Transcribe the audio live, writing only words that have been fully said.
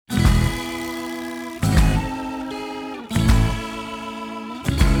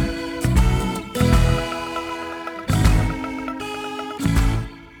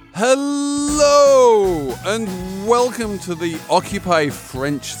Hello and welcome to the Occupy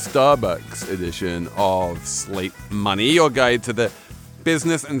French Starbucks edition of Slate Money, your guide to the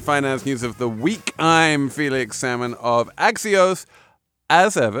business and finance news of the week. I'm Felix Salmon of Axios.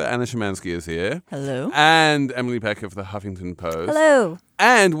 As ever, Anna Szymanski is here. Hello. And Emily Peck of the Huffington Post. Hello.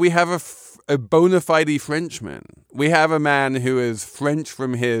 And we have a bona fide Frenchman. We have a man who is French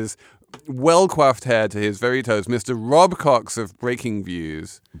from his well-coiffed hair to his very toes, Mr. Rob Cox of Breaking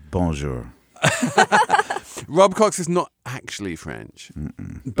Views. Bonjour. Rob Cox is not actually French,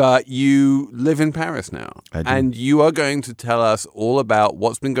 but you live in Paris now. I do. And you are going to tell us all about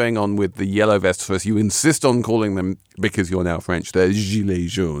what's been going on with the yellow vests for us. You insist on calling them, because you're now French, they're gilets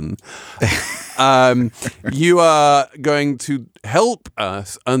jaunes. You are going to help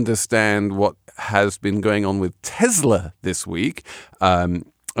us understand what has been going on with Tesla this week,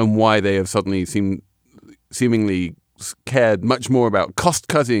 and why they have suddenly seemingly cared much more about cost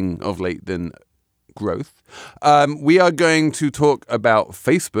cutting of late than growth. We are going to talk about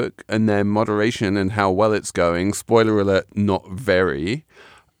Facebook and their moderation and how well it's going. Spoiler alert, not very.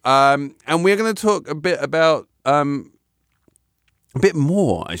 And we're going to talk a bit about a bit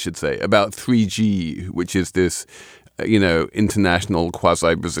more, I should say, about 3G, which is this international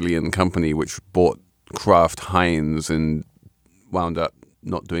quasi-Brazilian company which bought Kraft Heinz and wound up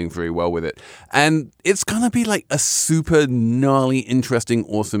not doing very well with it. And it's going to be like a super gnarly, interesting,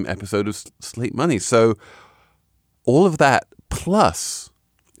 awesome episode of Slate Money. So all of that, plus,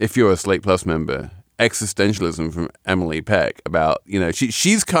 if you're a Slate Plus member, existentialism from Emily Peck about,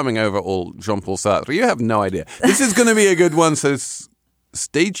 she's coming over all Jean-Paul Sartre. You have no idea. This is going to be a good one, so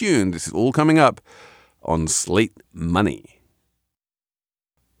stay tuned. This is all coming up on Slate Money.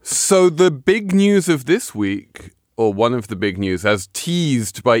 So the big news of this week, or one of the big news, as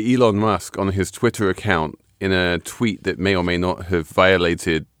teased by Elon Musk on his Twitter account in a tweet that may or may not have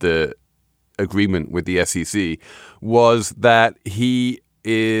violated the agreement with the SEC, was that he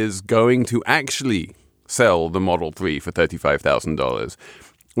is going to actually sell the Model 3 for $35,000,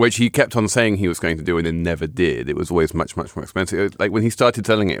 which he kept on saying he was going to do and then never did. It was always much, much more expensive. Like when he started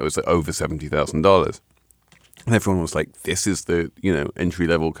selling it, it was over $70,000. And everyone was like, this is the,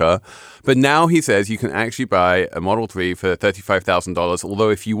 entry-level car. But now he says you can actually buy a Model 3 for $35,000, although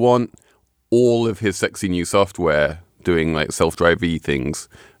if you want all of his sexy new software doing like self-drive-y things,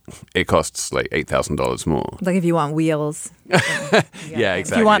 it costs like $8,000 more. Like if you want wheels. Yeah, exactly.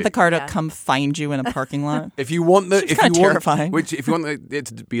 If you want the car to come find you in a parking lot. If you want terrifying. If you want it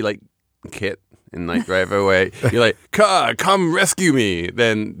to be like Kit in Night Driver, where you're like, car, come rescue me,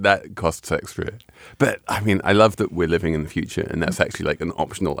 then that costs extra. But I mean, I love that we're living in the future, and that's actually like an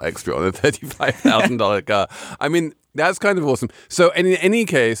optional extra on a $35,000 car. I mean, that's kind of awesome. So in any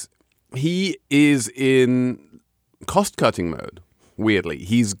case, he is in cost-cutting mode, weirdly.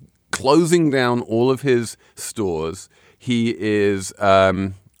 He's closing down all of his stores. He is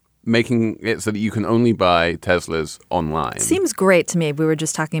making it so that you can only buy Teslas online. Seems great to me. We were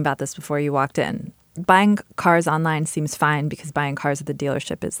just talking about this before you walked in. Buying cars online seems fine because buying cars at the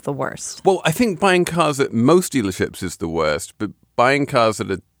dealership is the worst. Well, I think buying cars at most dealerships is the worst, but buying cars at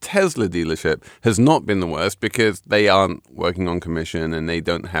a Tesla dealership has not been the worst because they aren't working on commission and they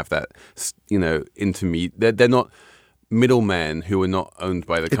don't have that, intermediate. They're not middlemen who are not owned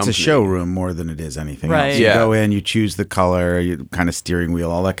by the company. It's a showroom more than it is anything right. else. You go in, you choose the color, you kind of steering wheel,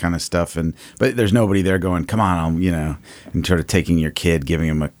 all that kind of stuff, but there's nobody there going, "Come on," and sort of taking your kid, giving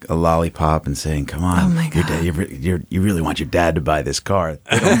him a lollipop, and saying, "Come on, oh my God. you really want your dad to buy this car."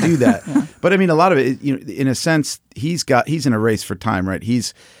 They don't do that. Yeah. But I mean, a lot of it, in a sense, he's in a race for time, right?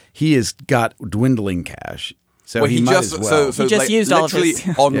 He has got dwindling cash. So he might as well. He just used all of his.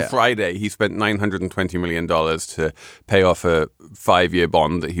 On Friday, he spent $920 million to pay off a 5-year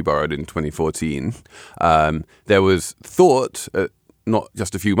bond that he borrowed in 2014. There was thought, not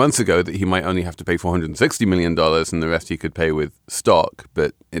just a few months ago, that he might only have to pay $460 million and the rest he could pay with stock.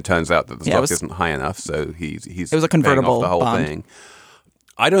 But it turns out that the stock isn't high enough, so he's it was a convertible paying off the whole bond. thing.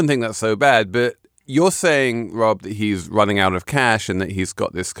 I don't think that's so bad, but you're saying, Rob, that he's running out of cash and that he's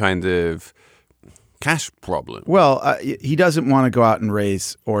got this kind of cash problem. Well, he doesn't want to go out and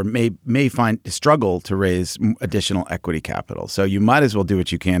raise, or may struggle to raise additional equity capital. So you might as well do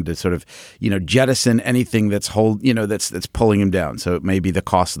what you can to sort of, jettison anything that's that's pulling him down. So it may be the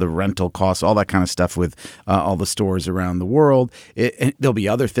cost of the rental costs, all that kind of stuff with all the stores around the world. There'll be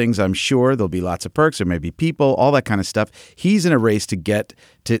other things, I'm sure. There'll be lots of perks. There may be people, all that kind of stuff. He's in a race to get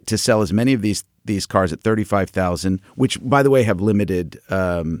to sell as many of these these cars at 35,000, which, by the way, have limited,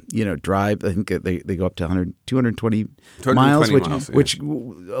 drive. I think they go up to 220 miles, which a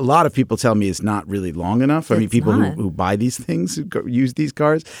lot of people tell me is not really long enough. I mean, people who buy these things, who use these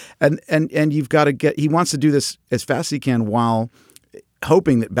cars, and you've got to he wants to do this as fast as he can while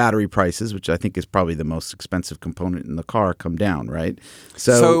hoping that battery prices, which I think is probably the most expensive component in the car, come down, right?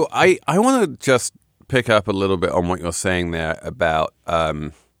 So I want to just pick up a little bit on what you're saying there about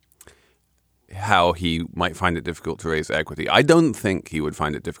how he might find it difficult to raise equity. I don't think he would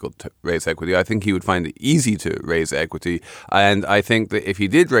find it difficult to raise equity. I think he would find it easy to raise equity. And I think that if he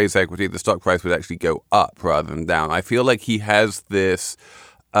did raise equity, the stock price would actually go up rather than down. I feel like he has this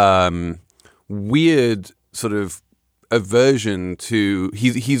weird sort of aversion to he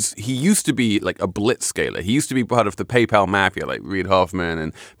used to be like a blitzscaler. He used to be part of the PayPal mafia, like Reid Hoffman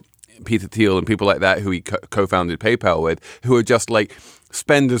and Peter Thiel and people like that who he co-founded PayPal with, who are just like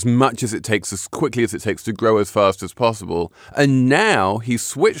spend as much as it takes, as quickly as it takes to grow as fast as possible. And now he's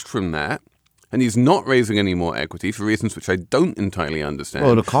switched from that and he's not raising any more equity for reasons which I don't entirely understand.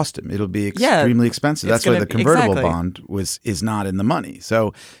 Well, it'll cost him. It'll be extremely expensive. That's why the convertible bond is not in the money.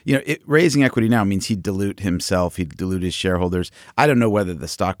 So, raising equity now means he'd dilute himself. He'd dilute his shareholders. I don't know whether the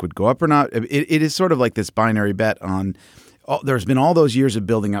stock would go up or not. It is sort of like this binary bet on there's been all those years of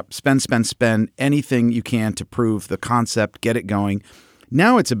building up, spend anything you can to prove the concept, get it going.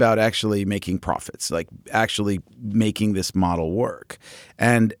 Now it's about actually making profits, like actually making this model work.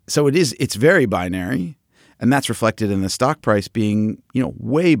 And so it's very binary. And that's reflected in the stock price being,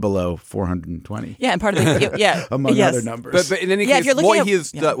 way below 420. Yeah, and part of the among other numbers. But in any case, what he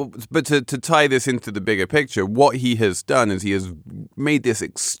has done, but to tie this into the bigger picture, what he has done is he has made this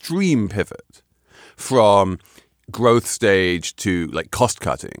extreme pivot from growth stage to like cost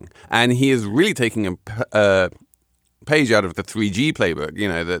cutting, and he is really taking a page out of the 3G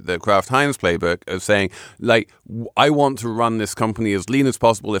playbook, the Kraft Heinz playbook of saying, like, I want to run this company as lean as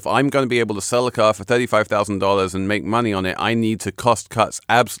possible. If I'm going to be able to sell a car for $35,000 and make money on it, I need to cut costs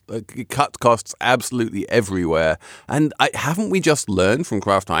absolutely everywhere. And haven't we just learned from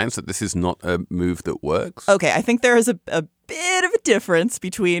Kraft Heinz that this is not a move that works? Okay, I think there is a bit of a difference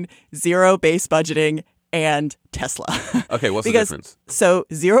between zero-based budgeting and Tesla. Okay, what's the difference? So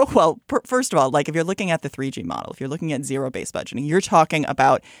first of all, like if you're looking at the 3G model, if you're looking at zero-based budgeting, you're talking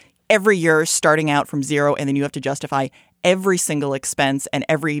about every year starting out from zero, and then you have to justify every single expense, and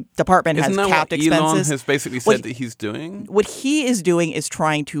every department has capped expenses. Isn't that what Elon has basically said that he's doing? What he is doing is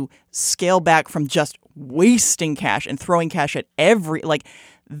trying to scale back from just wasting cash and throwing cash at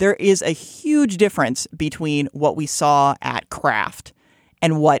there is a huge difference between what we saw at Kraft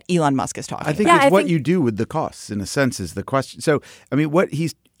and what Elon Musk is talking about. I think what you do with the costs, in a sense, is the question. So, I mean,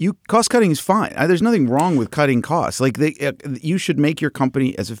 cost cutting is fine. There's nothing wrong with cutting costs. Like you should make your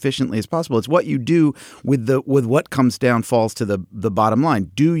company as efficiently as possible. It's what you do with what comes down falls to the bottom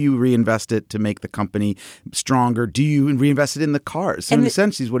line. Do you reinvest it to make the company stronger? Do you reinvest it in the cars? So in a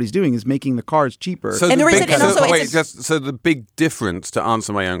sense, what he's doing is making the cars cheaper. So the big difference, to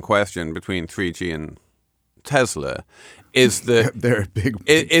answer my own question, between 3G and Tesla is that they're big.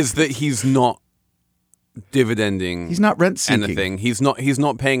 Is that he's not dividending. He's not rent seeking. Anything. He's not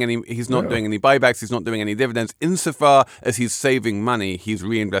paying any. He's not doing any buybacks. He's not doing any dividends. Insofar as he's saving money, he's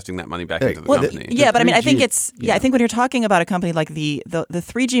reinvesting that money back into the company. But I mean, I think I think when you're talking about a company like the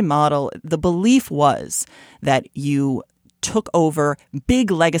 3G model, the belief was that you took over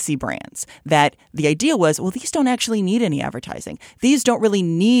big legacy brands. That the idea was, well, these don't actually need any advertising. These don't really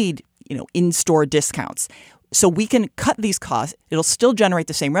need in-store discounts. So we can cut these costs. It'll still generate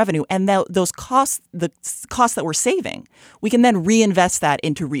the same revenue. And those costs, the costs that we're saving, we can then reinvest that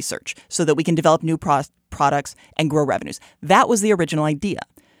into research so that we can develop new products and grow revenues. That was the original idea.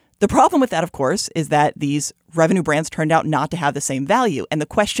 The problem with that, of course, is that these revenue brands turned out not to have the same value. And the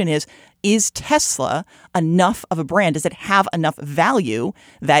question is Tesla enough of a brand? Does it have enough value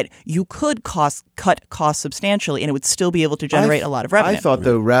that you could cut costs substantially and it would still be able to generate a lot of revenue? I thought,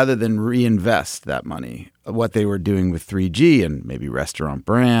 though, rather than reinvest that money, what they were doing with 3G and maybe Restaurant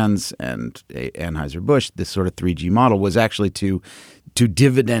Brands and Anheuser-Busch, this sort of 3G model, was actually to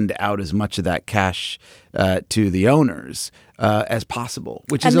dividend out as much of that cash to the owners as possible,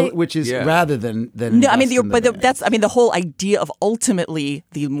 which is rather than no. I mean, the whole idea of ultimately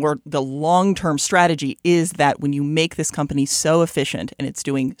the long-term strategy is that when you make this company so efficient and it's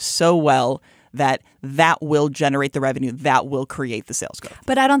doing so well, that will generate the revenue, that will create the sales growth.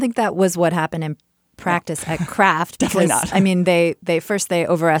 But I don't think that was what happened in practice at Kraft. Definitely not. I mean, they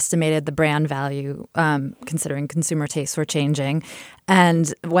overestimated the brand value, considering consumer tastes were changing,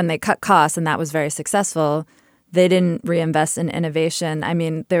 and when they cut costs, and that was very successful, they didn't reinvest in innovation. I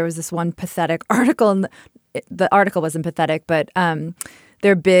mean, there was this one pathetic article, and the article wasn't pathetic, but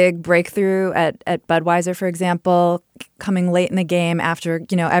their big breakthrough at Budweiser, for example, coming late in the game after,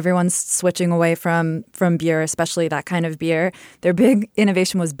 everyone's switching away from beer, especially that kind of beer. Their big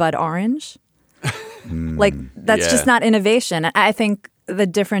innovation was Bud Orange. That's just not innovation. I think the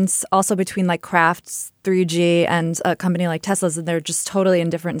difference also between like Kraft's 3G and a company like Tesla's, and they're just totally in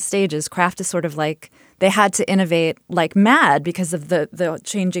different stages. Kraft is sort of like they had to innovate like mad because of the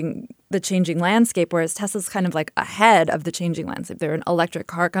changing landscape, whereas Tesla's kind of like ahead of the changing landscape. They're an electric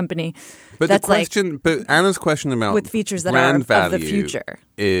car company. But that's but Anna's question about with features that brand are of value the future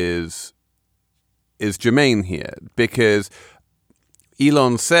is germane here, because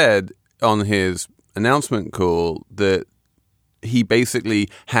Elon said on his announcement call that he basically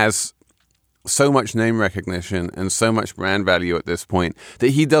has so much name recognition and so much brand value at this point that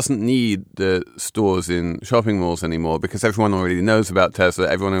he doesn't need the stores in shopping malls anymore, because everyone already knows about Tesla.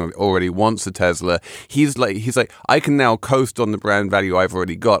 Everyone already wants a Tesla. He's like, I can now coast on the brand value I've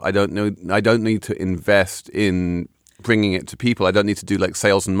already got. I don't need to invest in bringing it to people. I don't need to do like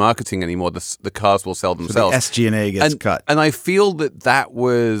sales and marketing anymore. The cars will sell themselves. So the SG&A gets cut. And I feel that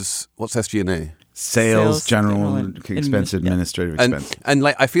was, what's SG&A? Sales, general expense, administrative expense. And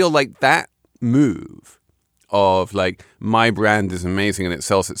like, I feel like that move of like, my brand is amazing and it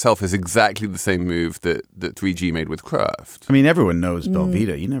sells itself is exactly the same move that 3G made with Kraft. I mean, everyone knows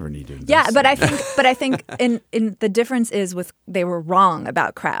Belvita. You never need to invest. Yeah, but I think in the difference is they were wrong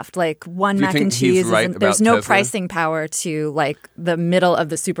about Kraft. Like one mac and cheese, there's no pricing power to like the middle of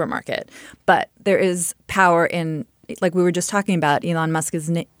the supermarket, but there is power in, like we were just talking about, Elon Musk's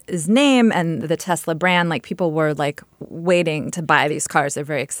name and the Tesla brand. Like people were like waiting to buy these cars. They're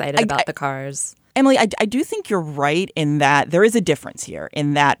very excited about the cars. Emily, I do think you're right in that there is a difference here,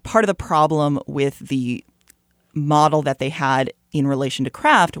 in that part of the problem with the model that they had in relation to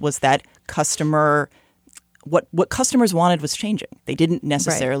Kraft was that what customers wanted was changing. They didn't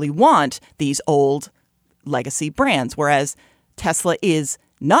necessarily want these old legacy brands, whereas Tesla is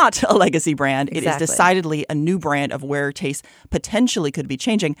not a legacy brand. Exactly. It is decidedly a new brand of where taste potentially could be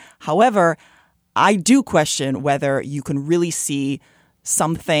changing. However, I do question whether you can really see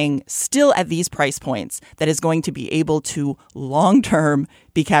something still at these price points that is going to be able to long-term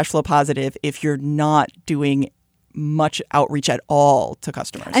be cash flow positive if you're not doing much outreach at all to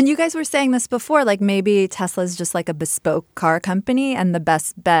customers. And you guys were saying this before, like maybe Tesla's just like a bespoke car company, and the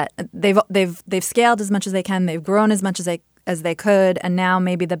best bet, they've scaled as much as they can, they've grown as much as they could, and now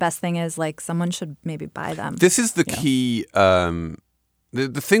maybe the best thing is like someone should maybe buy them. This is the key. The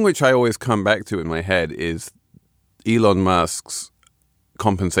thing which I always come back to in my head is Elon Musk's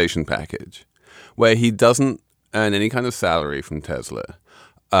compensation package, where he doesn't earn any kind of salary from Tesla,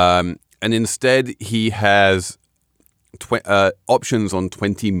 and instead he has options on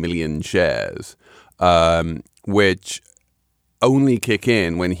 20 million shares, which only kick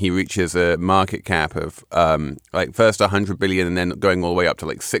in when he reaches a market cap of like first 100 billion and then going all the way up to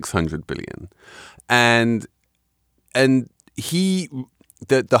like 600 billion. And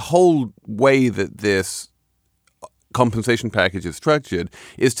the whole way that this compensation package is structured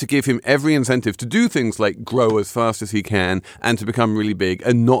is to give him every incentive to do things like grow as fast as he can and to become really big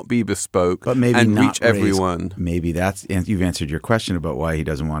and not be bespoke, but maybe and not reach everyone. Maybe you've answered your question about why he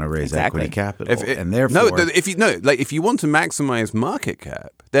doesn't want to raise equity capital. And therefore, if you want to maximize market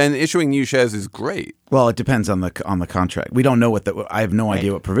cap, then issuing new shares is great. Well, it depends on the contract. We don't know I have no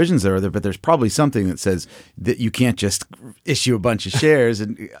idea what provisions there are there, but there's probably something that says that you can't just issue a bunch of shares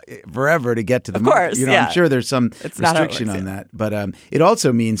and forever to get to the market. Of course, I'm sure there's some restriction on that, but it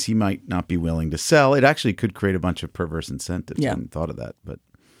also means he might not be willing to sell. It actually could create a bunch of perverse incentives. I hadn't thought of that, but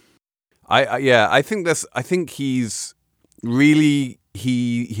I think he's really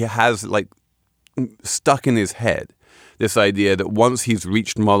he has like stuck in his head this idea that once he's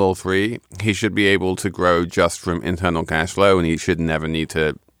reached Model 3, he should be able to grow just from internal cash flow, and he should never need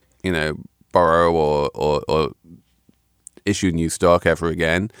to, borrow or issue new stock ever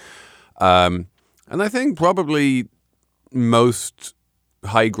again. And I think probably most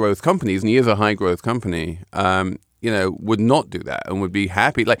high growth companies, and he is a high growth company, would not do that and would be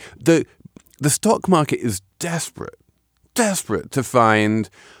happy. Like the stock market is desperate to find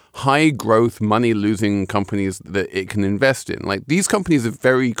high growth, money losing companies that it can invest in. Like these companies are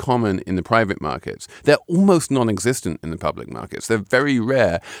very common in the private markets. They're almost non-existent in the public markets. They're very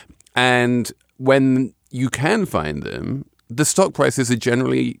rare. And when you can find them, the stock prices are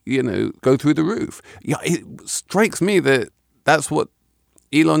generally, go through the roof. Yeah, it strikes me that that's what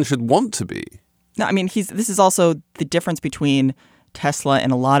Elon should want to be. No, I mean, this is also the difference between Tesla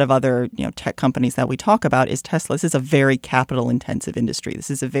and a lot of other tech companies that we talk about is Tesla. This is a very capital intensive industry.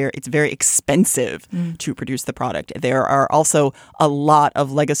 It's very expensive to produce the product. There are also a lot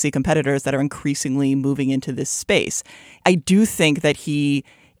of legacy competitors that are increasingly moving into this space. I do think that he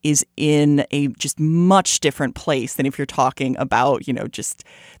is in a just much different place than if you're talking about, just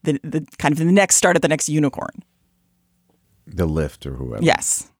the kind of the next start of the next unicorn. The Lyft or whoever.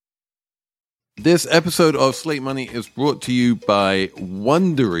 Yes. This episode of Slate Money is brought to you by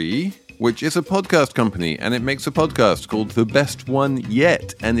Wondery, which is a podcast company, and it makes a podcast called The Best One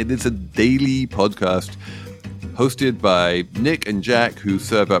Yet, and it is a daily podcast hosted by Nick and Jack, who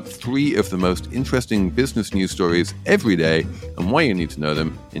serve up 3 of the most interesting business news stories every day and why you need to know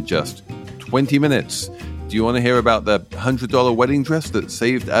them in just 20 minutes. Do you want to hear about the $100 wedding dress that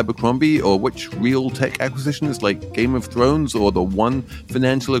saved Abercrombie, or which real tech acquisition is like Game of Thrones, or the one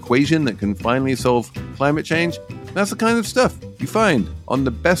financial equation that can finally solve climate change? That's the kind of stuff you find on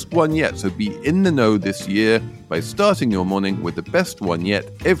The Best One Yet. So be in the know this year by starting your morning with The Best One Yet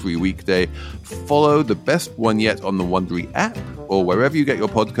every weekday. Follow The Best One Yet on the Wondery app or wherever you get your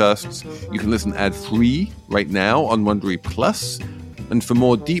podcasts. You can listen ad-free right now on Wondery Plus. And for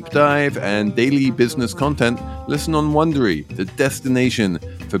more deep dive and daily business content, listen on Wondery, the destination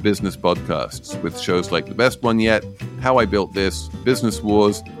for business podcasts, with shows like The Best One Yet, How I Built This, Business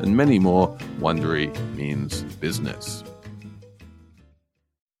Wars, and many more. Wondery means business.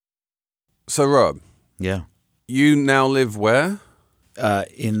 So, Rob. Yeah. You now live where?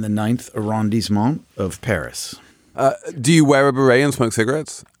 In the 9th arrondissement of Paris. Do you wear a beret and smoke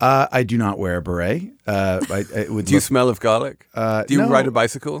cigarettes? I do not wear a beret. Do you smell of garlic? Do you ride a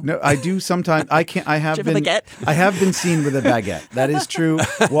bicycle? No, I do sometimes. I can't. I have been. I have been seen with a baguette. That is true.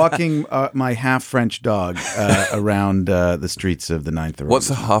 Walking my half French dog around the streets of the 9th arrondissement. What's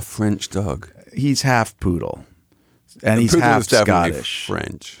a half French dog? He's half poodle, and he's poodle half is definitely Scottish.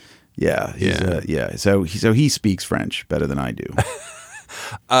 French. Yeah, yeah. So he speaks French better than I do.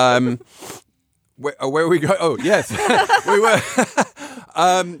 Where we go? Oh, yes, we were.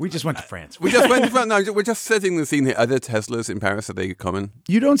 We just went to France. We just went to France. No, we're just setting the scene here. Are there Teslas in Paris? Are they common?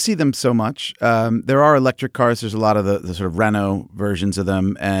 You don't see them so much. There are electric cars. There's a lot of the sort of Renault versions of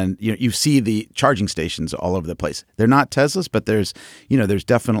them, and you see the charging stations all over the place. They're not Teslas, but there's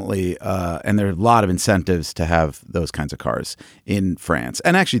definitely and there are a lot of incentives to have those kinds of cars in France,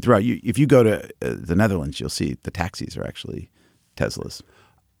 and actually throughout. If you go to the Netherlands, you'll see the taxis are actually Teslas.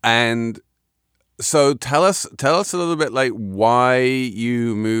 And so tell us a little bit like why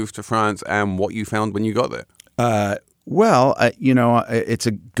you moved to France and what you found when you got there. It's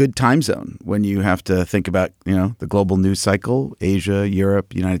a good time zone when you have to think about, the global news cycle, Asia,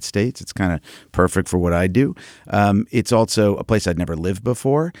 Europe, United States. It's kind of perfect for what I do. It's also a place I'd never lived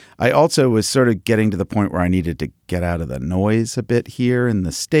before. I also was sort of getting to the point where I needed to get out of the noise a bit here in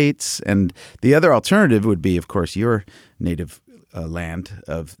the States. And the other alternative would be, of course, your native land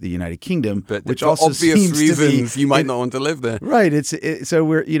of the United Kingdom, but which for also obvious seems reasons to be, you might not want to live there, right? So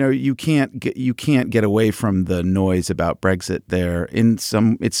we're you can't get away from the noise about Brexit there.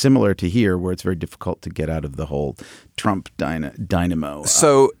 It's similar to here, where it's very difficult to get out of the whole Trump dynamo.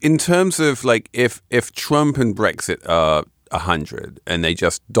 So in terms of like if Trump and Brexit are 100 and they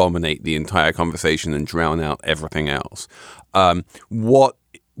just dominate the entire conversation and drown out everything else,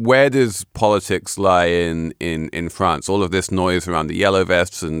 where does politics lie in France? All of this noise around the yellow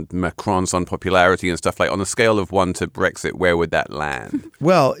vests and Macron's unpopularity and stuff, like on a scale of 1 to Brexit, where would that land?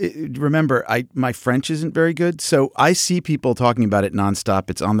 Well, remember, my French isn't very good, so I see people talking about it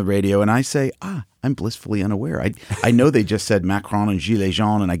nonstop. It's on the radio, and I say, I'm blissfully unaware. I know they just said Macron and Gilets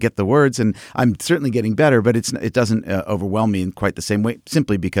jaunes, and I get the words, and I'm certainly getting better, but it doesn't overwhelm me in quite the same way,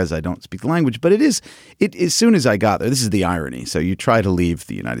 simply because I don't speak the language. But as soon as I got there, this is the irony. So you try to leave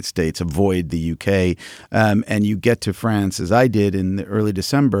the United States, avoid the UK, and you get to France, as I did in the early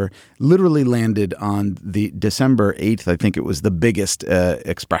December, literally landed on the December 8th. I think it was the biggest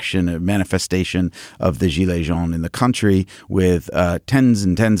expression, a manifestation of the Gilets jaunes in the country, with tens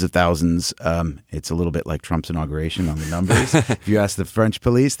and tens of thousands. It's a little bit like Trump's inauguration on the numbers. If you ask the French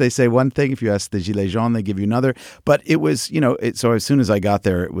police, they say one thing. If you ask the Gilets jaunes, they give you another. But it was, so as soon as I got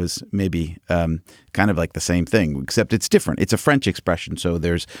there, it was maybe kind of like the same thing, except it's different. It's a French expression. So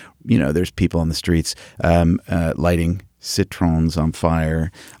there's people on the streets lighting citrons on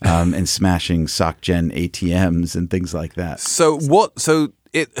fire and smashing SocGen ATMs and things like that. So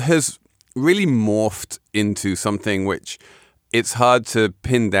it has really morphed into something which it's hard to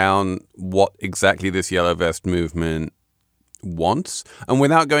pin down what exactly this yellow vest movement wants. And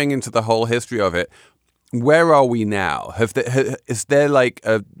without going into the whole history of it, where are we now? Is there like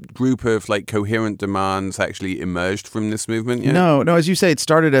a group of like coherent demands actually emerged from this movement yet? No. As you say, it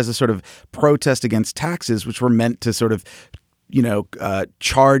started as a sort of protest against taxes, which were meant to sort of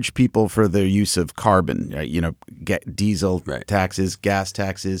charge people for their use of carbon, right? Get diesel taxes, gas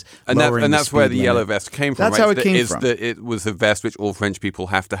taxes, and that's where the yellow vest came from. That's how it came from. It was a vest which all French people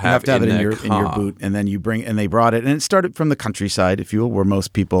have to have, in their in your boot, and then they brought it, and it started from the countryside, if you will, where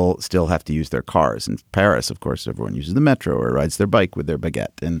most people still have to use their cars. In Paris, of course, everyone uses the metro or rides their bike with their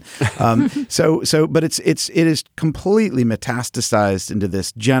baguette, and but it is completely metastasized into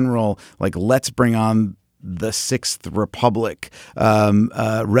this general like let's bring on the Sixth Republic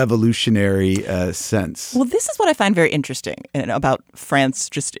revolutionary sense. Well, this is what I find very interesting about France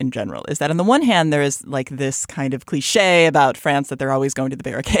just in general, is that on the one hand, there is like this kind of cliche about France that they're always going to the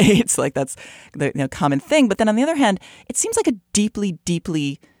barricades, like that's the common thing. But then on the other hand, it seems like a deeply,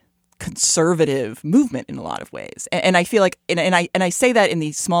 deeply conservative movement in a lot of ways. And I feel like, and I say that in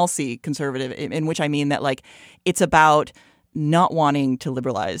the small c conservative, in which I mean that like it's about not wanting to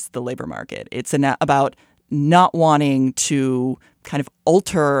liberalize the labor market. It's about not wanting to kind of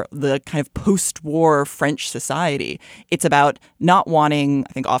alter the kind of post-war French society. It's about not wanting,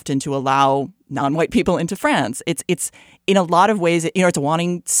 I think, often to allow non-white people into France. It's in a lot of ways, it's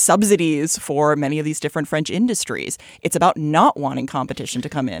wanting subsidies for many of these different French industries. It's about not wanting competition to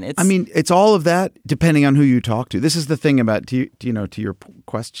come in. It's all of that depending on who you talk to. This is the thing about, to your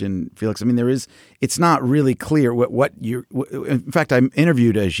question, Felix. I mean, it's not really clear in fact, I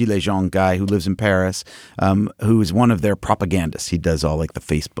interviewed a Gilets Jaunes guy who lives in Paris, who is one of their propagandists. He does all like the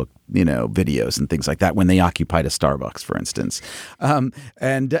Facebook, videos and things like that when they occupied a Starbucks, for instance. And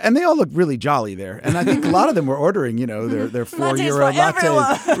they all look really jolly there. And I think a lot of them were ordering, their €4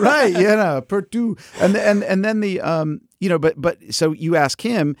 lattes. Right, per two. And then the but so you ask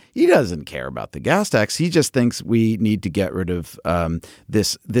him, he doesn't care about the gas tax. He just thinks we need to get rid of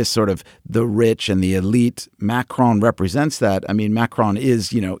this sort of the rich and the elite. Macron represents that. I mean, Macron is,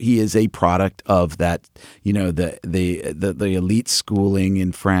 he is a product of that, the elite schooling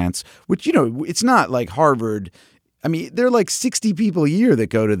in France, which, it's not like Harvard. I mean, there are like 60 people a year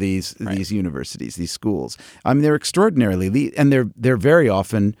that go to these universities, these schools. I mean, they're extraordinarily elite, and they're very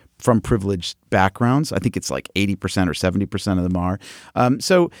often from privileged backgrounds. I think it's like 80% or 70% of them are.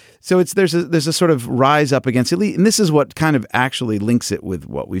 So there's a sort of rise up against elite, and this is what kind of actually links it with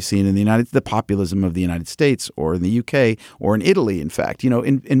what we've seen in the populism of the United States or in the UK or in Italy. In fact,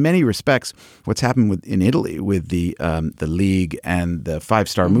 in many respects, what's happened in Italy with the League and the Five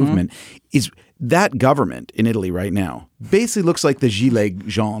Star Movement is that government in Italy right now basically looks like the Gilets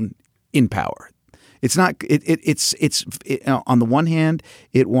Jaunes in power. It's not. It's on the one hand,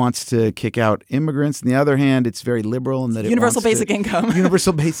 it wants to kick out immigrants. On the other hand, it's very liberal in that universal basic income.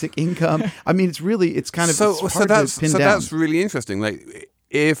 Universal basic income. I mean, it's kind of hard to pin down. That's really interesting. Like,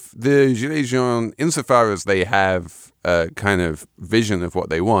 if the Gilets Jaunes, insofar as they have a kind of vision of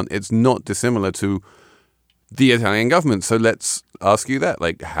what they want, it's not dissimilar to the Italian government. So let's ask you that.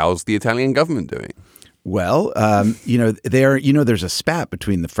 Like, how's the Italian government doing? Well, there's a spat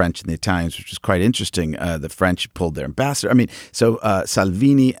between the French and the Italians, which is quite interesting. The French pulled their ambassador. I mean, so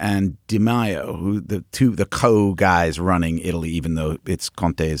Salvini and Di Maio, who the co-guys running Italy, even though it's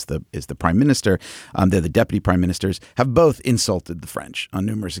Conte is the prime minister, they're the deputy prime ministers, have both insulted the French on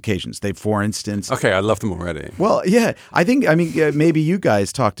numerous occasions. They, for instance, okay, I love them already. Well, yeah, maybe you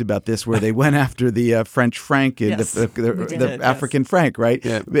guys talked about this, where they went after the French franc and the African franc, right?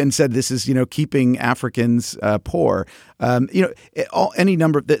 Yeah. And said this is keeping Africans poor. Any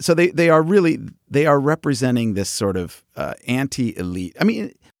number of so they are representing this sort of anti-elite. I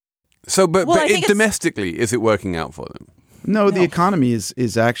mean, but domestically, is it working out for them? No, the economy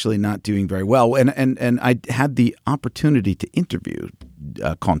is actually not doing very well. And I had the opportunity to interview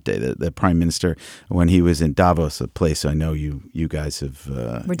Conte, the prime minister, when he was in Davos, a place I know you guys have.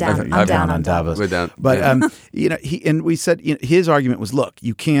 We're down. I'm down on Davos. We're down. But we said his argument was, look,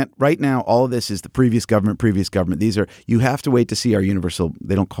 you can't right now. All of this is the previous government. You have to wait to see our universal.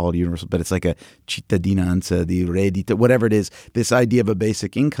 They don't call it universal, but it's like a cittadinanza di reddito, whatever it is. This idea of a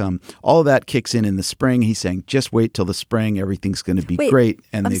basic income. All of that kicks in the spring. He's saying, just wait till the spring. Everything's going to be great,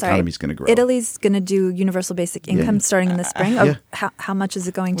 and the economy's going to grow. Italy's going to do universal basic income starting in the spring. Yeah. How how much is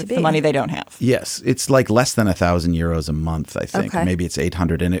it going to with be? the money they don't have. Yes, it's like less than €1,000 a month, I think. Okay. Maybe it's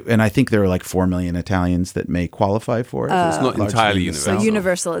 800, and I think there are like 4 million Italians that may qualify for it. It's not largely entirely in the so South.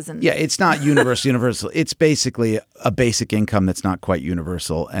 universal isn't. Yeah, it's not universal. It's basically a basic income that's not quite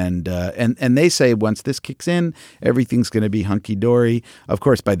universal, and they say once this kicks in, everything's going to be hunky dory. Of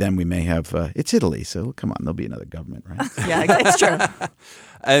course, by then we may have it's Italy, so come on, there'll be another government, right? Yeah, it's true.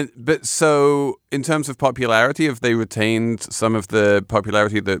 But so, in terms of popularity, have they retained some of the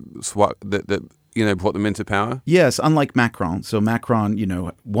popularity that brought them into power? Yes, unlike Macron. So Macron,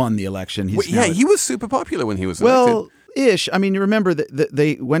 won the election. He was super popular when he was well. elected. Ish. I mean, you remember that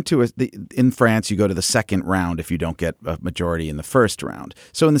they went to in France, you go to the second round if you don't get a majority in the first round.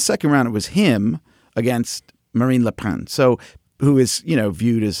 So in the second round, it was him against Marine Le Pen. So who is,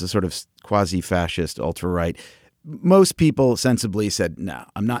 viewed as a sort of quasi-fascist, ultra-right. Most people sensibly said, no,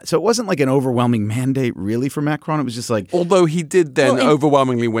 I'm not. So it wasn't like an overwhelming mandate really for Macron. It was just like... Although he did then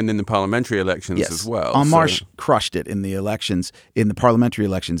overwhelmingly win in the parliamentary elections as well. En Marche crushed it in the elections, in the parliamentary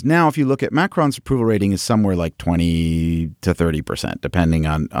elections. Now, if you look at Macron's approval rating is somewhere like 20 to 30%, depending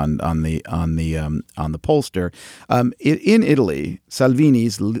on the pollster. In Italy,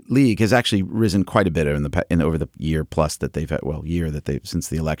 Salvini's league has actually risen quite a bit over the year plus that they've had, since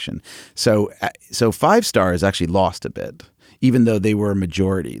the election. So Five Star has actually lost a bit, even though they were a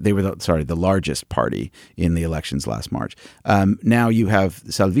majority. They were the largest party in the elections last March. Now you have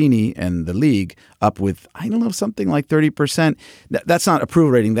Salvini and the League up with, I don't know, something like 30%. That's not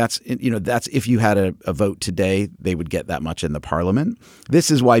approval rating. That's if you had a vote today, they would get that much in the parliament.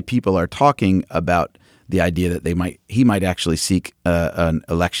 This is why people are talking about the idea that he might actually seek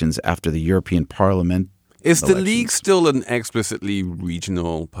elections after the European Parliament. Is the League still an explicitly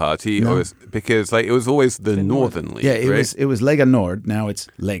regional party, No. because it was always the Northern League? Yeah, it right? was Lega Nord. Now it's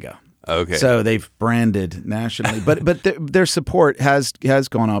Lega. Okay. So they've branded nationally, but their support has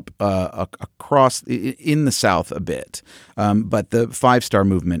gone up across in the South a bit. But the Five Star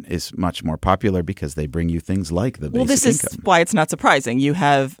movement is much more popular because they bring you things like the basic Well, this is income. why it's not surprising. You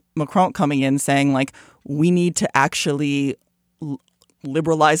have Macron coming in saying, we need to actually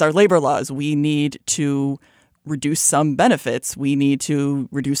liberalize our labor laws. We need to reduce some benefits. We need to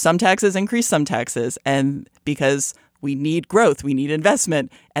reduce some taxes, increase some taxes. And because we need growth, we need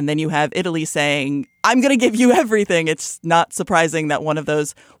investment. And then you have Italy saying, I'm going to give you everything. It's not surprising that one of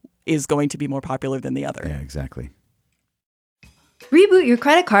those is going to be more popular than the other. Yeah, exactly. Reboot your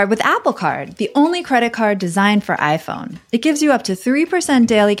credit card with Apple Card, the only credit card designed for iPhone. It gives you up to 3%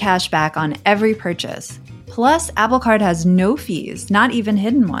 daily cash back on every purchase. Plus, Apple Card has no fees, not even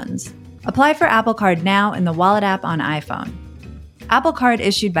hidden ones. Apply for Apple Card now in the Wallet app on iPhone. Apple Card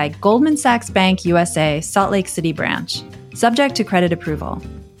issued by Goldman Sachs Bank USA, Salt Lake City branch. Subject to credit approval.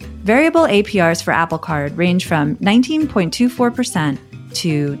 Variable APRs for Apple Card range from 19.24%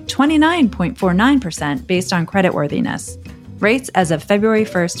 to 29.49% based on creditworthiness. Rates as of February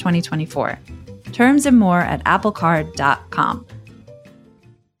 1st, 2024. Terms and more at applecard.com.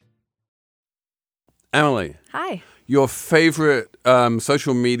 Emily, Hi. your favorite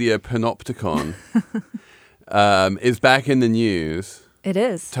social media panopticon is back in the news. It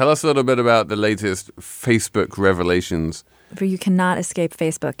is. Tell us a little bit about the latest Facebook revelations. You cannot escape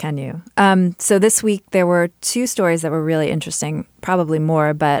Facebook, can you? So this week there were two stories that were really interesting, probably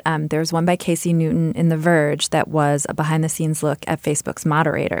more, but there was one by Casey Newton in The Verge that was a behind-the-scenes look at Facebook's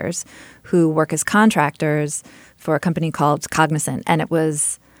moderators who work as contractors for a company called Cognizant. And it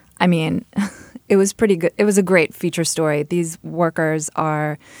was, it was pretty good. It was a great feature story. These workers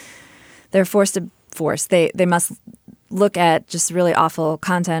they're forced. They must look at just really awful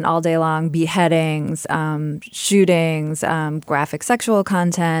content all day long, beheadings, shootings, graphic sexual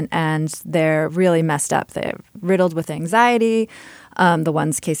content, and they're really messed up. They're riddled with anxiety. The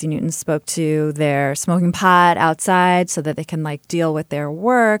ones Casey Newton spoke to, they're smoking pot outside so that they can deal with their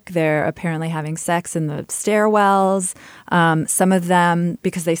work. They're apparently having sex in the stairwells. Some of them,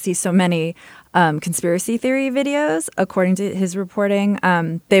 because they see so many conspiracy theory videos, according to his reporting,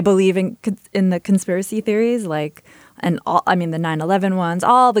 they believe in the conspiracy theories, the 9/11 ones,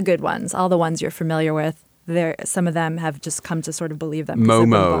 all the good ones, all the ones you're familiar with. Some of them have just come to sort of believe them.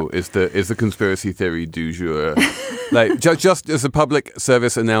 Momo is the conspiracy theory du jour. Just as a public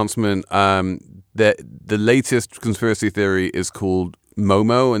service announcement, the latest conspiracy theory is called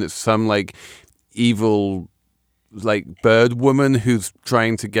Momo, and it's some evil bird woman who's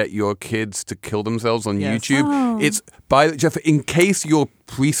trying to get your kids to kill themselves on YouTube. Oh. It's Jeff. In case your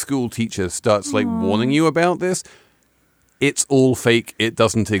preschool teacher starts warning you about this, it's all fake. It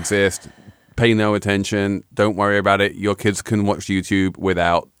doesn't exist. Pay no attention. Don't worry about it. Your kids can watch YouTube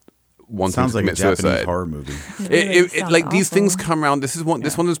without wanting Sounds to like a commit Japanese suicide. horror movie. Sounds These things awful. come around. This one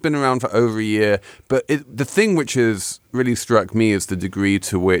has been around for over a year. But the thing which has really struck me is the degree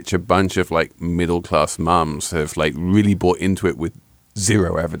to which a bunch of like middle class mums have like really bought into it with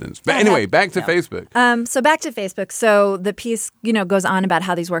zero evidence. But anyway, back to Facebook. So back to Facebook. So the piece, goes on about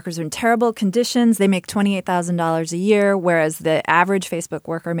how these workers are in terrible conditions. They make $28,000 a year, whereas the average Facebook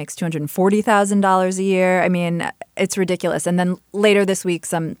worker makes $240,000 a year. I mean, it's ridiculous. And then later this week,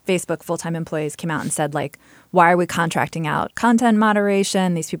 some Facebook full-time employees came out and said, like, why are we contracting out content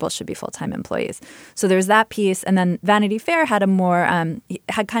moderation? These people should be full-time employees. So there's that piece. And then Vanity Fair had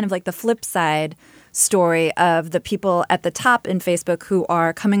had kind of like the flip side story of the people at the top in Facebook who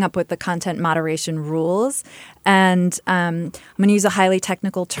are coming up with the content moderation rules. And I'm going to use a highly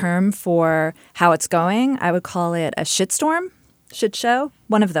technical term for how it's going. I would call it a shitstorm, shit show.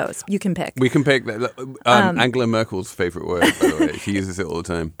 One of those. You can pick. We can pick Angela Merkel's favorite word, by the way. She uses it all the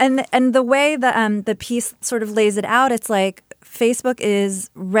time. And the way the piece sort of lays it out, it's like Facebook is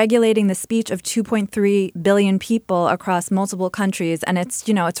regulating the speech of 2.3 billion people across multiple countries, and it's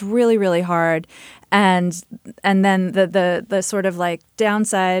it's really, really hard. And then the sort of like down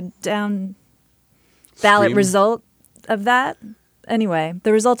ballot result of that. Anyway,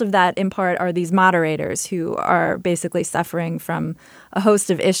 the result of that, in part, are these moderators who are basically suffering from a host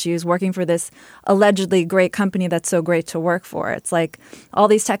of issues working for this allegedly great company that's so great to work for. It's like all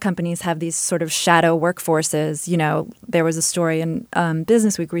these tech companies have these sort of shadow workforces. There was a story in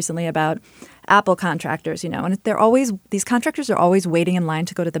Business Week recently about Apple contractors, and these contractors are always waiting in line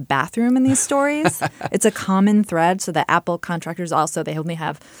to go to the bathroom in these stories. It's a common thread. So the Apple contractors also, they only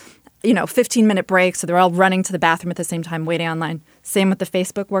have 15-minute breaks. So they're all running to the bathroom at the same time, waiting online. Same with the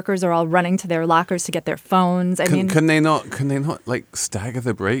Facebook workers are all running to their lockers to get their phones. Can they not like stagger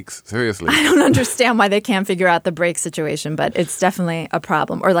the breaks? Seriously. I don't understand why they can't figure out the break situation, but it's definitely a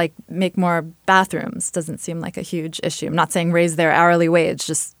problem. Or like make more bathrooms. Doesn't seem like a huge issue. I'm not saying raise their hourly wage,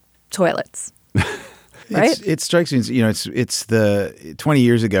 just toilets. Right? It strikes me as, it's the 20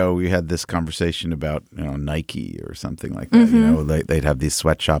 years ago we had this conversation about, Nike or something like that. They'd have these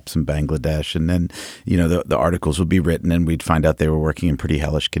sweatshops in Bangladesh, and then, the articles would be written and we'd find out they were working in pretty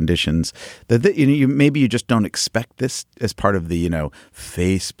hellish conditions. Maybe you just don't expect this as part of the,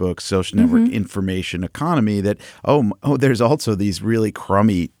 Facebook, social network, information economy that, there's also these really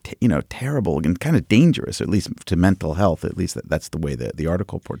crummy, terrible and kind of dangerous, at least to mental health. At least that's the way that the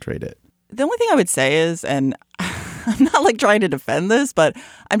article portrayed it. The only thing I would say is, and I'm not like trying to defend this, but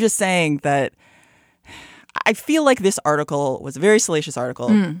I'm just saying that I feel like this article was a very salacious article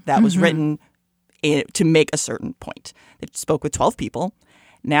that was written to make a certain point. It spoke with 12 people.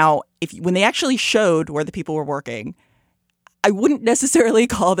 Now, when they actually showed where the people were working, I wouldn't necessarily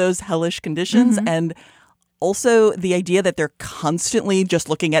call those hellish conditions. And also the idea that they're constantly just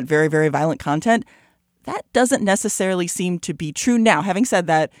looking at very, very violent content, that doesn't necessarily seem to be true. Now, having said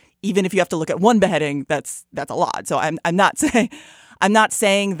that, even if you have to look at one beheading, that's a lot. So I'm not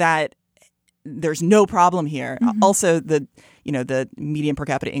saying that there's no problem here. Also, the median per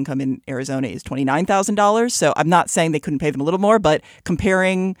capita income in Arizona is $29,000. So I'm not saying they couldn't pay them a little more, but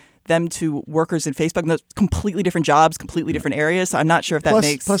comparing them to workers in Facebook, those completely different jobs, completely different areas. So I'm not sure if that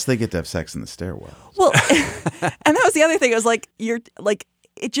makes. Plus, they get to have sex in the stairwell. Well, and that was the other thing. It was like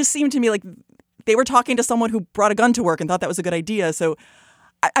it just seemed to me like they were talking to someone who brought a gun to work and thought that was a good idea. So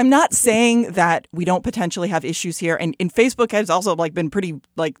I'm not saying that we don't potentially have issues here. And Facebook has also been pretty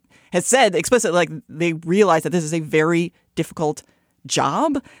has said explicitly they realize that this is a very difficult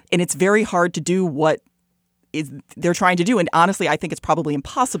job and it's very hard to do what they're trying to do. And honestly, I think it's probably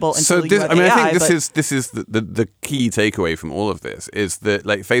impossible until you have AI. I think this is the key takeaway from all of this is that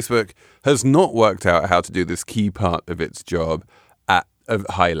Facebook has not worked out how to do this key part of its job at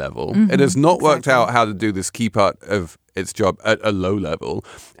a high level. It has not worked out how to do this key part of its job at a low level.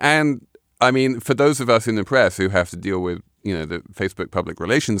 And I mean, for those of us in the press who have to deal with, the Facebook public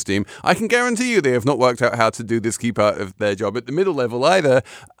relations team, I can guarantee you they have not worked out how to do this key part of their job at the middle level either.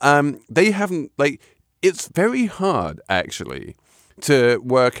 They haven't, it's very hard actually to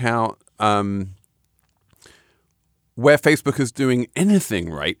work out where Facebook is doing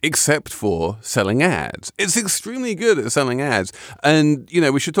anything right except for selling ads. It's extremely good at selling ads. And,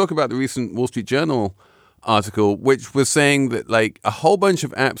 we should talk about the recent Wall Street Journal article, which was saying that a whole bunch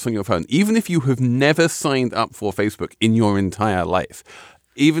of apps on your phone, even if you have never signed up for Facebook in your entire life,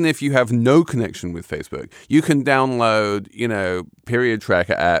 even if you have no connection with Facebook, you can download, period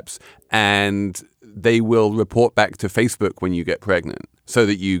tracker apps and they will report back to Facebook when you get pregnant so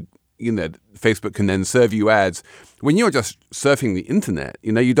that Facebook can then serve you ads. When you're just surfing the internet,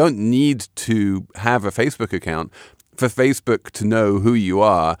 you don't need to have a Facebook account. for Facebook to know who you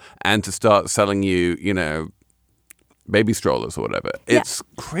are and to start selling you, baby strollers or whatever. It's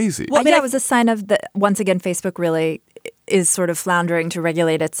crazy. Well, it was a sign of once again, Facebook really is sort of floundering to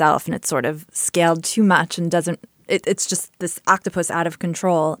regulate itself, and it's sort of scaled too much and doesn't. It's just this octopus out of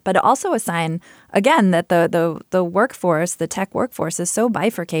control. But also a sign, again, that the workforce, the tech workforce, is so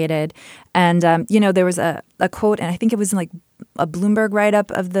bifurcated. And there was a quote, and I think it was like a Bloomberg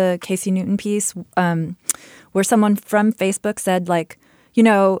write-up of the Casey Newton piece, where someone from Facebook said, like,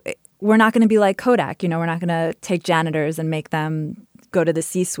 we're not going to be like Kodak. We're not going to take janitors and make them go to the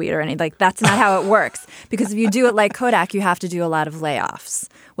C-suite or anything. Like, that's not how it works. Because if you do it like Kodak, you have to do a lot of layoffs,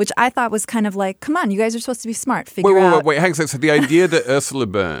 which I thought was kind of like, come on, you guys are supposed to be smart. Wait, hang on a second. So the idea that Ursula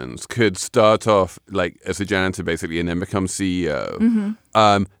Burns could start off like as a janitor basically and then become CEO,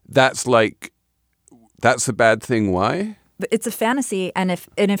 that's a bad thing. Why? It's a fantasy, and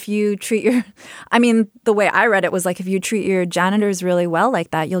if you treat the way I read it was like, if you treat your janitors really well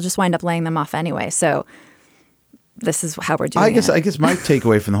like that, you'll just wind up laying them off anyway. So this is how we're doing it. I guess my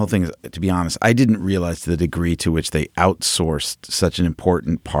takeaway from the whole thing is, to be honest, I didn't realize the degree to which they outsourced such an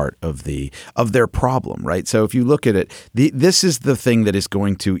important part of their problem, right? So if you look at it, this is the thing that is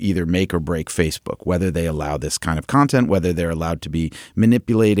going to either make or break Facebook, whether they allow this kind of content, whether they're allowed to be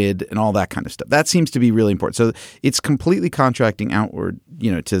manipulated and all that kind of stuff. That seems to be really important. So it's completely contracting outward,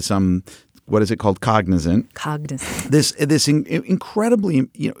 to some, what is it called? Cognizant. This incredibly,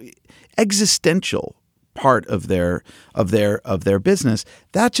 existential part of their business,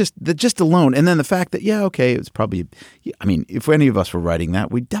 that just alone, and then the fact that it's probably, if any of us were writing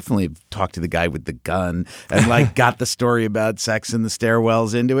that, we definitely talked to the guy with the gun and got the story about sex in the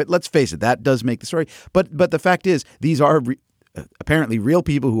stairwells into it. Let's face it, that does make the story. But the fact is, these are apparently real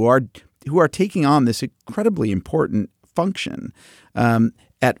people who are taking on this incredibly important function.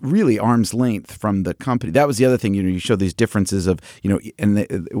 At really arm's length from the company. That was the other thing. You show these differences of, and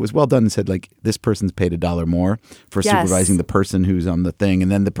it was well done and said, like, this person's paid $1 more for supervising the person who's on the thing.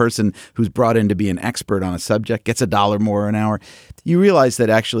 And then the person who's brought in to be an expert on a subject gets $1 more an hour. You realize that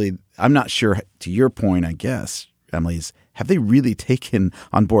actually, I'm not sure, to your point, I guess, Emily, is have they really taken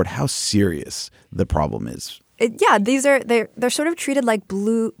on board how serious the problem is? They're sort of treated like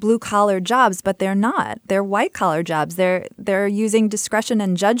blue collar jobs, but they're not. They're white collar jobs. They're using discretion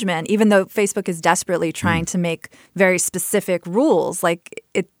and judgment, even though Facebook is desperately trying to make very specific rules. Like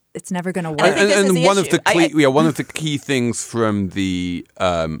it's never going to work. And one of the key things from the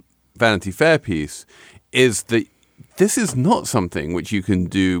Vanity Fair piece is that this is not something which you can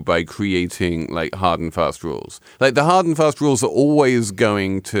do by creating like hard and fast rules. Like the hard and fast rules are always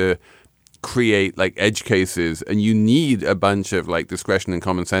going to create like edge cases, and you need a bunch of like discretion and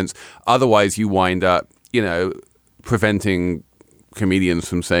common sense. Otherwise you wind up, preventing comedians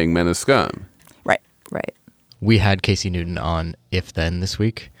from saying men are scum. Right. We had Casey Newton on If Then this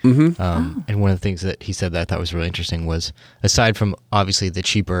week. And one of the things that he said that I thought was really interesting was, aside from obviously the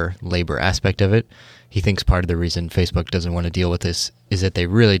cheaper labor aspect of it, he thinks part of the reason Facebook doesn't want to deal with this is that they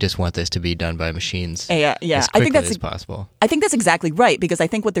really just want this to be done by machines as quickly as possible. I think that's exactly right, because I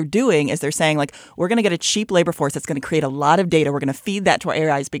think what they're doing is they're saying, like, we're going to get a cheap labor force that's going to create a lot of data. We're going to feed that to our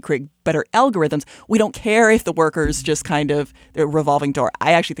AIs, create better algorithms. We don't care if the workers just kind of a revolving door.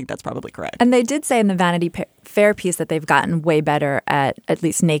 I actually think that's probably correct. And they did say in the Vanity Fair piece that they've gotten way better at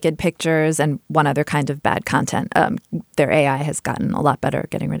least naked pictures and one other kind of bad content. Their AI has gotten a lot better at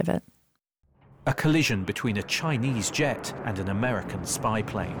getting rid of it. A collision between a Chinese jet and an American spy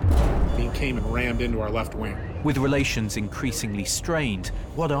plane. He came and rammed into our left wing. With relations increasingly strained,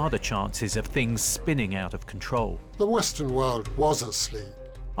 what are the chances of things spinning out of control? The Western world was asleep.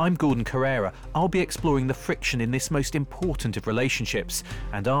 I'm Gordon Carrera. I'll be exploring the friction in this most important of relationships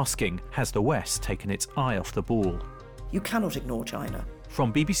and asking, has the West taken its eye off the ball? You cannot ignore China.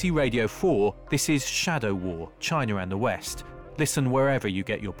 From BBC Radio 4, this is Shadow War, China and the West. Listen wherever you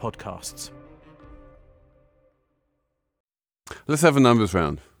get your podcasts. Let's have a numbers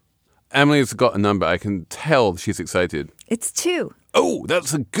round. Emily's got a number. I can tell she's excited. It's 2. Oh,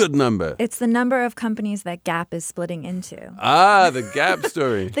 that's a good number. It's the number of companies that Gap is splitting into. The Gap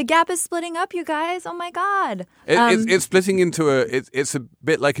story. The Gap is splitting up, you guys. Oh, my God. It's splitting into it's a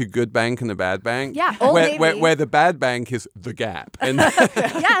bit like a good bank and a bad bank. Yeah, Old Navy. Where the bad bank is the Gap. And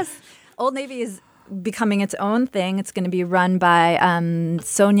yes. Old Navy is becoming its own thing. It's going to be run by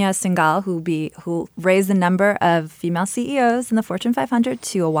Sonia Singhal, who raised the number of female CEOs in the Fortune 500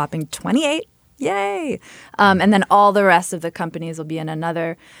 to a whopping 28. Yay! And then all the rest of the companies will be in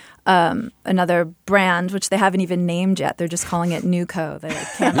another brand, which they haven't even named yet. They're just calling it Newco. They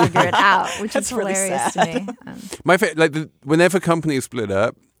can't figure it out, which is hilarious to me. My favorite, whenever companies split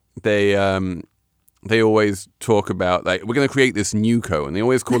up, they they always talk about, like, we're going to create this NewCo, and they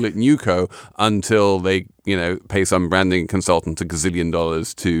always call it NewCo until they, pay some branding consultant $1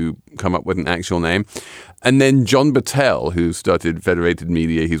 gazillion to come up with an actual name. And then John Battelle, who started Federated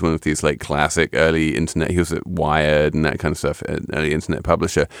Media, he's one of these like classic early internet, he was at Wired and that kind of stuff, an early internet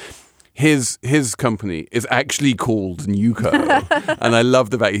publisher. His company is actually called NewCo. And I love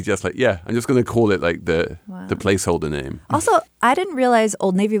the fact he's just like, I'm just going to call it like the placeholder name. Also, I didn't realize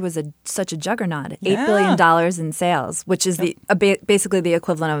Old Navy was such a juggernaut. $8 billion in sales, which is basically the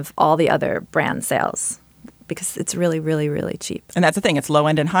equivalent of all the other brand sales. Because it's really, really, really cheap. And that's the thing. It's low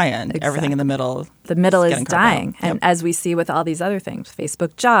end and high end. Exactly. Everything in the middle. The middle is dying. And as we see with all these other things,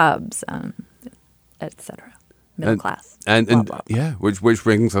 Facebook Jobs, et cetera. Middle class. And blah, blah, blah. Yeah, which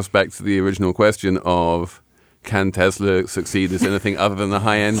brings us back to the original question of, can Tesla succeed as anything other than a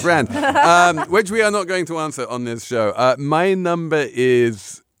high-end brand? Which we are not going to answer on this show. My number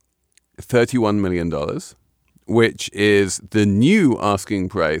is $31 million, which is the new asking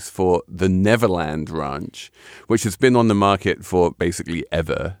price for the Neverland Ranch, which has been on the market for basically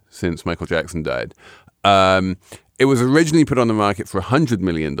ever since Michael Jackson died. It was originally put on the market for $100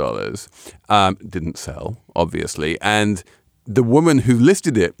 million. Didn't sell, obviously. And the woman who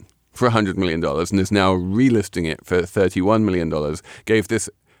listed it for $100 million and is now relisting it for $31 million gave this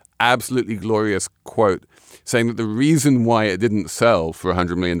absolutely glorious quote saying that the reason why it didn't sell for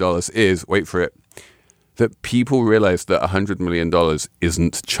 $100 million is, wait for it, that people realize that $100 million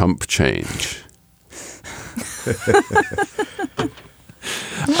isn't chump change.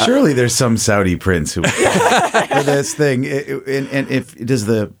 Surely there's some Saudi prince who for this thing. And if does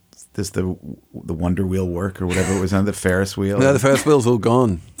the Wonder Wheel work or whatever it was on the Ferris wheel? No, the Ferris wheel's all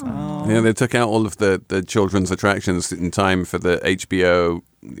gone. Oh. Yeah, they took out all of the children's attractions in time for the HBO.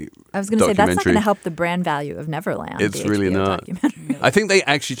 I was going to say that's not going to help the brand value of Neverland. It's really not. I think they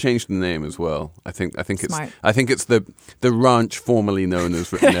actually changed the name as well. I think it's the ranch formerly known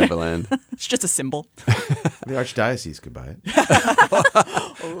as Neverland. It's just a symbol. The Archdiocese could buy it.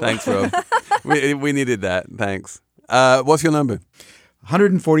 Thanks, Rob. We needed that. Thanks. What's your number?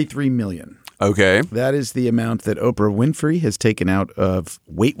 $143 million. Okay. That is the amount that Oprah Winfrey has taken out of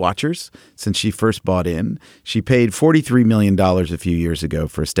Weight Watchers since she first bought in. She paid $43 million a few years ago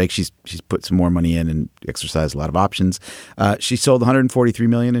for a stake. She's put some more money in and exercised a lot of options. She sold $143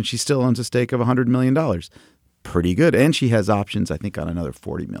 million and she still owns a stake of $100 million. Pretty good. And she has options, I think, on another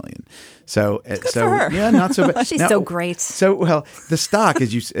 $40 million. So, good for her. Yeah, not so bad. She's so great. So, well, the stock,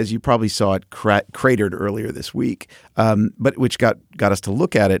 as you probably saw it, cratered earlier this week, but which got us to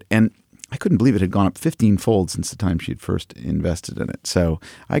look at it. And I couldn't believe it had gone up 15-fold since the time she had first invested in it. So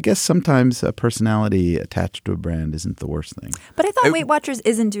I guess sometimes a personality attached to a brand isn't the worst thing. But I thought Weight Watchers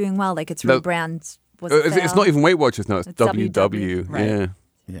isn't doing well. Like its rebrand was it's not even Weight Watchers now. It's WW. Right.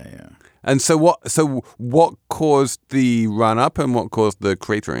 Yeah. And so what caused the run-up and what caused the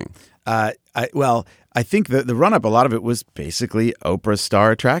cratering? I think the run-up, a lot of it was basically Oprah's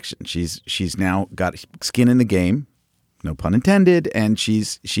star attraction. She's now got skin in the game, no pun intended, and she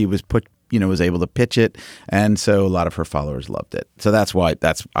was was able to pitch it, and so a lot of her followers loved it. So that's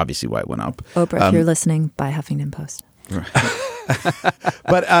obviously why it went up. Oprah, if you're listening, buy Huffington Post. Right.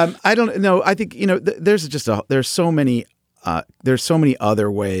 But I don't know. I think there's so many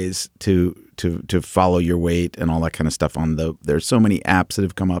other ways to follow your weight and all that kind of stuff there's so many apps that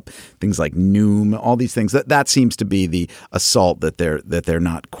have come up, things like Noom, all these things that seems to be the assault that they're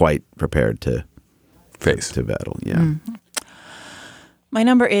not quite prepared to face to battle. Yeah. Mm-hmm. My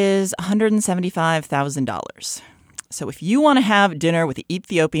number is $175,000. So if you want to have dinner with the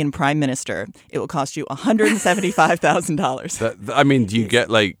Ethiopian prime minister, it will cost you $175,000. I mean, do you get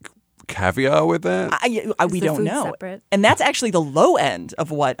like caviar with that? We don't know. Separate? And that's actually the low end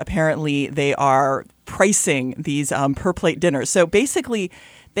of what apparently they are pricing these per plate dinners. So basically,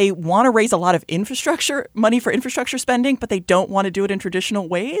 they want to raise a lot of money for infrastructure spending, but they don't want to do it in traditional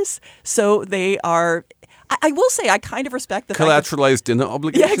ways. So they are. I will say I kind of respect the collateralized dinner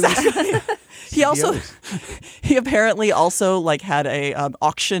obligations. Yeah, exactly. He apparently also had a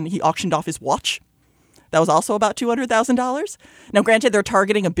auction. He auctioned off his watch. That was also about $200,000. Now, granted, they're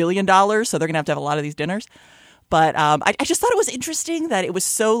targeting $1 billion, so they're going to have a lot of these dinners. But I just thought it was interesting that it was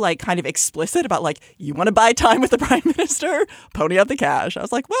so kind of explicit about you want to buy time with the prime minister, pony up the cash. I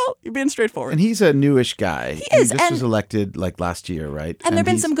was like, well, you're being straightforward. And he's a newish guy. He is. He just was elected last year, right? And there've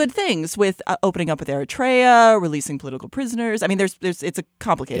been some good things with opening up with Eritrea, releasing political prisoners. I mean, it's a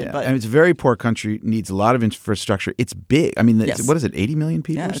complicated, but and it's a very poor country, needs a lot of infrastructure. It's big. I mean, yes. What is it? 80 million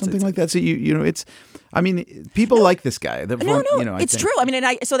people or something like that. So it's. I mean, people like this guy. It's true. I mean,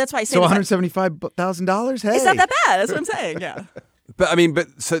 so that's why I say so $175,000. Hey, it's not that bad. That's what I'm saying. Yeah.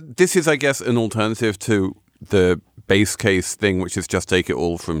 So this is, I guess, an alternative to the base case thing, which is just take it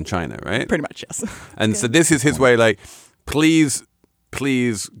all from China, right? Pretty much, yes. And so this is his way, like, please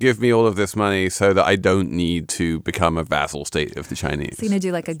give me all of this money so that I don't need to become a vassal state of the Chinese. He's going to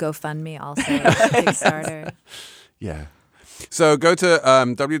do like a GoFundMe also, Kickstarter. Yeah. So go to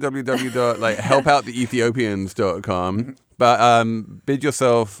www.helpouttheethiopians.com, but bid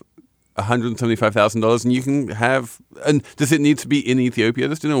yourself $175,000 and you can have. And does it need to be in Ethiopia,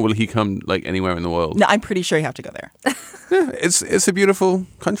 this dinner, or will he come like anywhere in the world? No, I'm pretty sure you have to go there. Yeah, it's a beautiful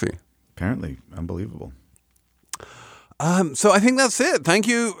country. Apparently, unbelievable. So I think that's it. Thank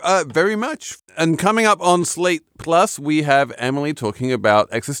you very much. And coming up on Slate Plus, we have Emily talking about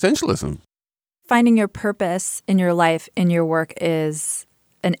existentialism. Finding your purpose in your life, in your work, is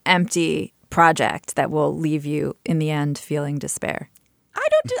an empty project that will leave you in the end feeling despair. I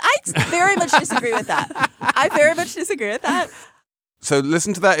very much disagree with that. I very much disagree with that. So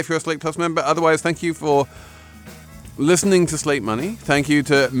listen to that if you're a Slate Plus member. Otherwise, thank you for listening to Slate Money. Thank you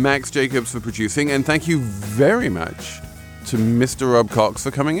to Max Jacobs for producing. And thank you very much to Mr. Rob Cox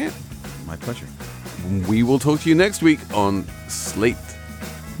for coming in. My pleasure. We will talk to you next week on Slate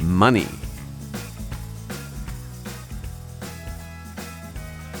Money.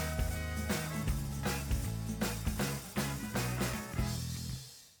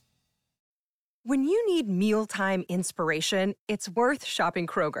 When you need mealtime inspiration, it's worth shopping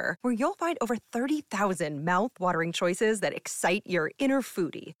Kroger, where you'll find over 30,000 mouth-watering choices that excite your inner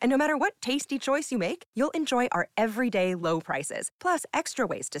foodie. And no matter what tasty choice you make, you'll enjoy our everyday low prices, plus extra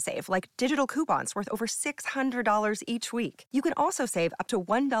ways to save, like digital coupons worth over $600 each week. You can also save up to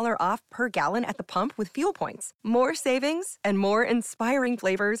 $1 off per gallon at the pump with fuel points. More savings and more inspiring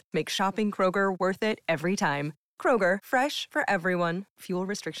flavors make shopping Kroger worth it every time. Kroger, fresh for everyone. Fuel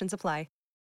restrictions apply.